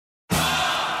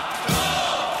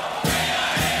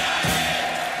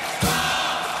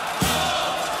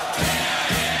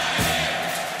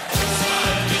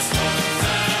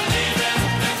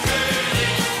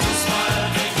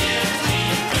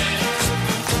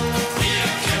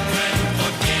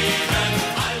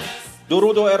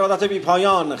درود و ارادت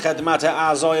بی‌پایان خدمت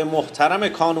اعضای محترم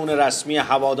کانون رسمی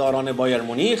هواداران بایر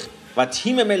مونیخ و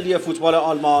تیم ملی فوتبال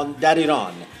آلمان در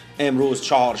ایران. امروز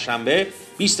چهارشنبه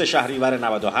 20 شهریور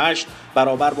 98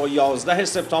 برابر با 11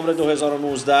 سپتامبر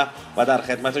 2019 و در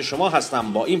خدمت شما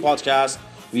هستم با این پادکست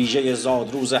ویژه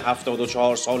زادروز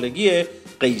 74 سالگی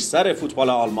قیصر فوتبال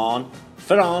آلمان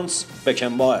فرانز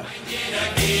بکنباور.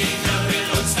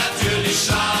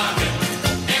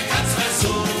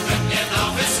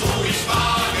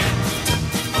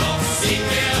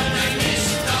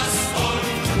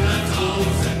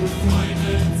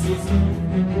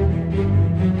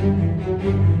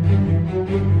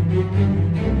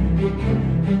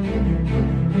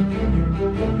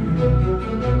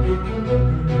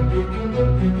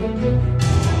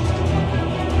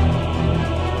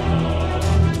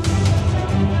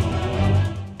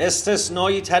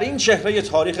 استثنایی ترین چهره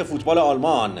تاریخ فوتبال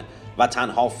آلمان و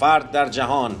تنها فرد در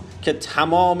جهان که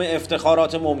تمام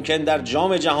افتخارات ممکن در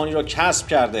جام جهانی را کسب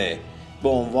کرده، به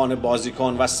عنوان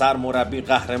بازیکن و سرمربی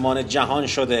قهرمان جهان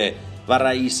شده و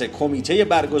رئیس کمیته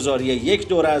برگزاری یک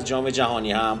دوره از جام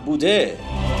جهانی هم بوده.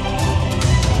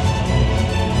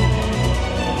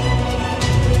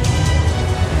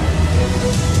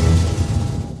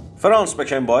 فرانز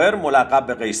بکنباور ملقب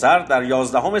به قیصر در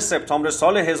 11 سپتامبر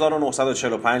سال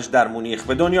 1945 در مونیخ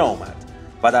به دنیا آمد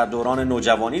و در دوران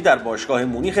نوجوانی در باشگاه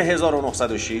مونیخ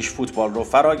 1906 فوتبال رو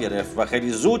فرا گرفت و خیلی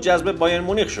زود جذب بایر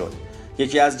مونیخ شد.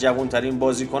 یکی از جوانترین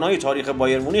بازیکن‌های تاریخ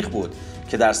بایر مونیخ بود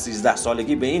که در 13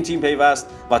 سالگی به این تیم پیوست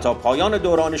و تا پایان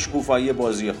دوران شکوفایی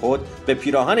بازی خود به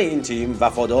پیراهن این تیم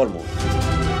وفادار موند.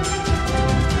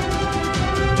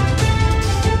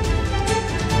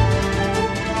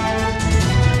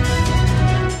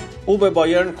 او به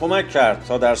بایرن کمک کرد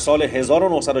تا در سال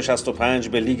 1965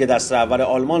 به لیگ دسته اول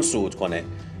آلمان صعود کنه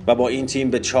و با این تیم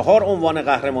به 4 عنوان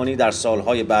قهرمانی در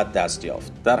سالهای بعد دست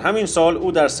یافت. در همین سال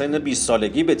او در سن 20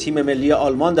 سالگی به تیم ملی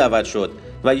آلمان دعوت شد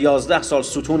و 11 سال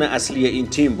ستون اصلی این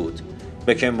تیم بود.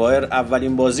 بکنباور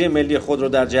اولین بازی ملی خود را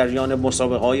در جریان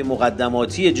مسابقه‌های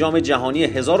مقدماتی جام جهانی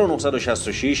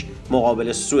 1966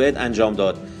 مقابل سوئد انجام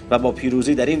داد و با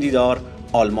پیروزی در این دیدار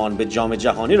آلمان به جام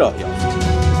جهانی راه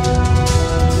یافت.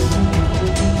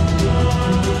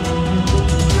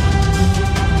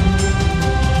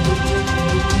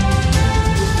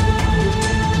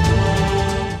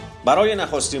 برای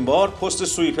نخستین بار پست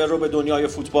سویپر رو به دنیای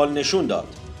فوتبال نشون داد.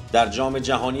 در جام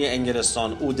جهانی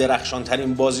انگلستان او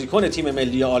درخشانترین بازیکن تیم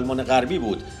ملی آلمان غربی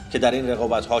بود که در این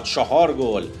رقابت‌ها 4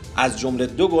 گل از جمله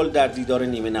 2 گل در دیدار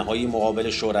نیمه نهایی مقابل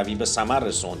شوروی به ثمر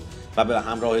رسوند و به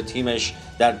همراه تیمش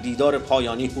در دیدار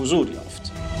پایانی حضور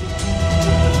یافت.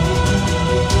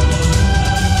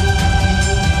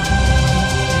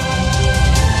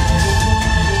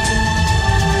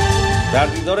 در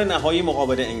دیدار نهایی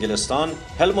مقابل انگلستان،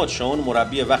 هلموت شون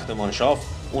مربی وقت مانشاف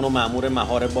اونو مأمور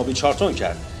مهار بابی چارتون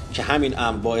کرد که همین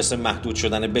امر باعث محدود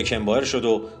شدن بکنباور شد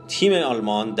و تیم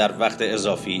آلمان در وقت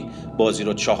اضافی بازی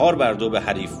رو 4-2 به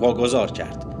حریف واگذار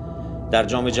کرد. در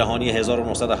جام جهانی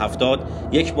 1970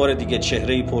 یک بار دیگه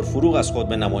چهره‌ای پرفروغ از خود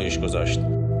به نمایش گذاشت،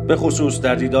 به خصوص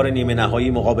در دیدار نیمه نهایی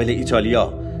مقابل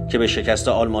ایتالیا که به شکست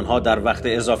آلمان‌ها در وقت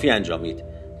اضافی انجامید.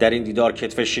 در این دیدار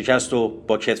کتف شکست و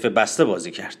با کتف بسته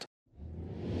بازی کرد.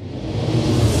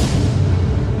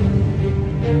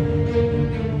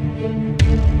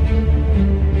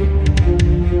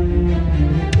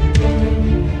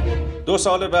 2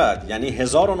 سال بعد یعنی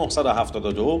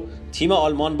 1972 تیم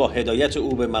آلمان با هدایت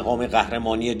او به مقام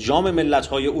قهرمانی جام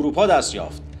ملت‌های اروپا دست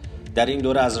یافت. در این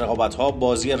دوره از رقابت‌ها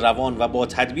بازی روان و با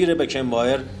تدبیر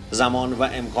بکنباور زمان و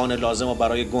امکان لازم را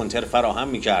برای گونتر فراهم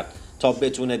می‌کرد تا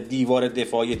بتونه دیوار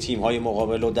دفاعی تیم‌های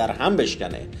مقابل رو در هم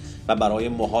بشکنه و برای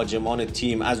مهاجمان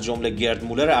تیم از جمله گرد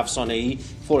مولر افسانه‌ای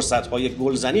فرصت‌های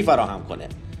گلزنی فراهم کنه.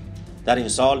 در این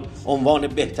سال عنوان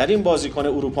بهترین بازیکن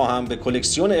اروپا هم به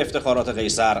کلکسیون افتخارات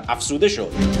قیصر افزوده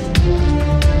شد.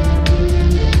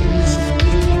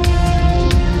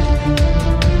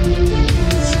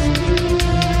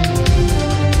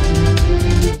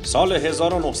 سال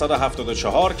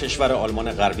 1974 کشور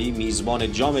آلمان غربی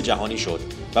میزبان جام جهانی شد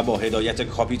و با هدایت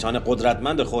کاپیتان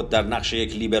قدرتمند خود در نقش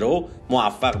یک لیبرو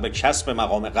موفق به کسب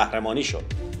مقام قهرمانی شد.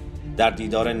 در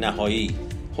دیدار نهایی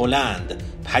هلند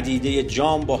پدیده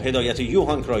جام با هدایت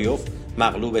یوهان کرایوف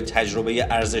مغلوب تجربه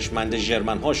ارزشمند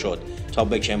ژرمن‌ها شد تا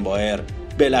بکنباور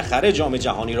بالاخره جام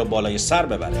جهانی را بالای سر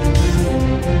ببره.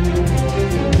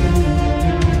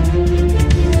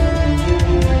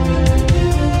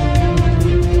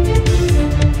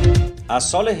 از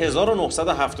سال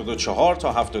 1974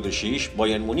 تا 76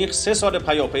 بایر مونیخ 3 سال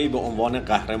پیاپی به عنوان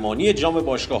قهرمانی جام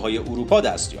باشگاه‌های اروپا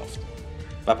دست یافت.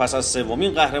 و پس از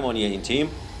سومین قهرمانی این تیم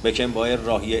بکنبایر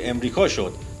راهی امریکا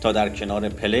شد تا در کنار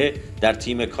پله در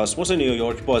تیم کاسموس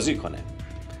نیویورک بازی کنه.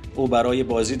 او برای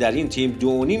بازی در این تیم $2.5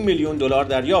 میلیون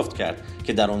دریافت کرد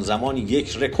که در آن زمان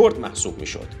یک رکورد محسوب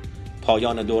میشد.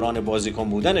 پایان دوران بازیکن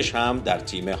بودنش هم در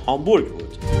تیم هامبورگ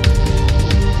بود.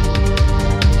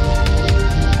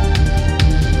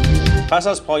 پس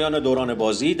از پایان دوران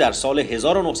بازی در سال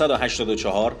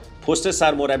 1984 پست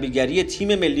سرمربیگری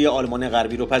تیم ملی آلمان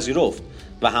غربی رو پذیرفت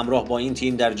و همراه با این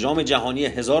تیم در جام جهانی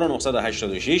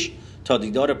 1986 تا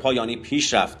دیدار پایانی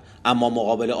پیش رفت، اما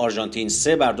مقابل آرژانتین 3-2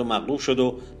 مغلوب شد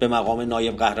و به مقام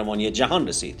نایب قهرمانی جهان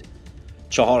رسید.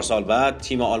 4 سال بعد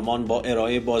تیم آلمان با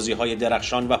ارائه بازی‌های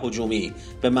درخشان و هجومی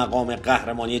به مقام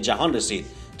قهرمانی جهان رسید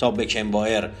تا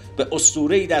بکنبایر به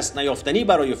اسطوره‌ای دست نیافتنی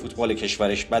برای فوتبال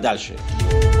کشورش بدل شد.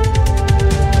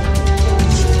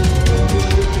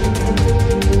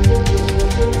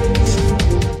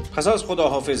 پس از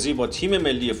خداحافظی با تیم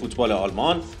ملی فوتبال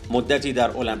آلمان، مدتی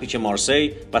در المپیک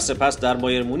مارسی و سپس در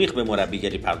بایر مونیخ به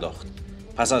مربیگری پرداخت.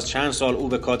 پس از چند سال او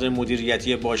به کادر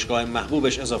مدیریتی باشگاه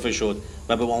محبوبش اضافه شد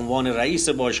و به عنوان رئیس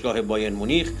باشگاه بایر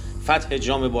مونیخ فتح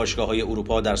جام باشگاه‌های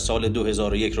اروپا در سال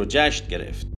 2001 را جشن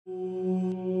گرفت.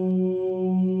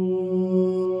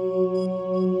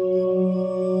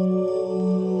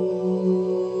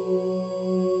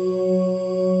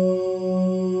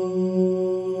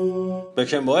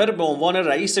 بکنبایر به عنوان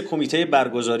رئیس کمیته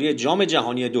برگزاری جام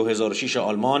جهانی 2006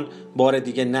 آلمان بار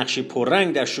دیگه نقشی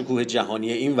پررنگ در شکوه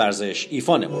جهانی این ورزش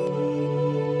ایفا نمود.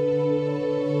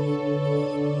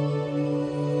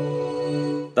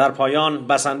 در پایان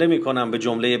بسنده میکنم به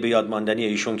جمله بیادماندنی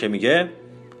ایشون که میگه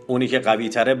اونی که قوی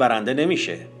تره برنده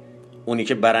نمیشه، اونی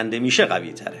که برنده میشه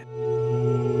قوی تره.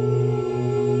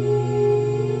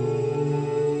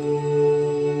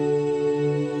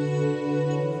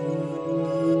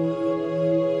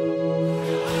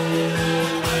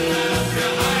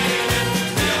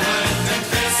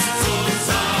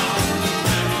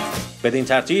 بدین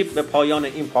ترتیب به پایان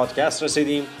این پادکست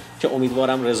رسیدیم که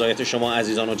امیدوارم رضایت شما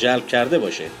عزیزان رو جلب کرده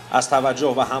باشه. از توجه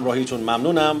و همراهیتون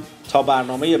ممنونم. تا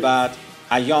برنامه بعد،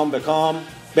 ایام بکام،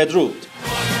 بدرود.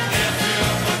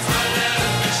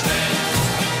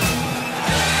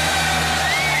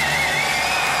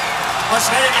 Was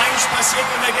wäre denn eigentlich passiert,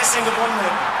 wenn wir gestern gewonnen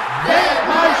hätten?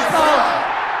 Weltmeister!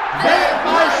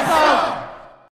 Weltmeister!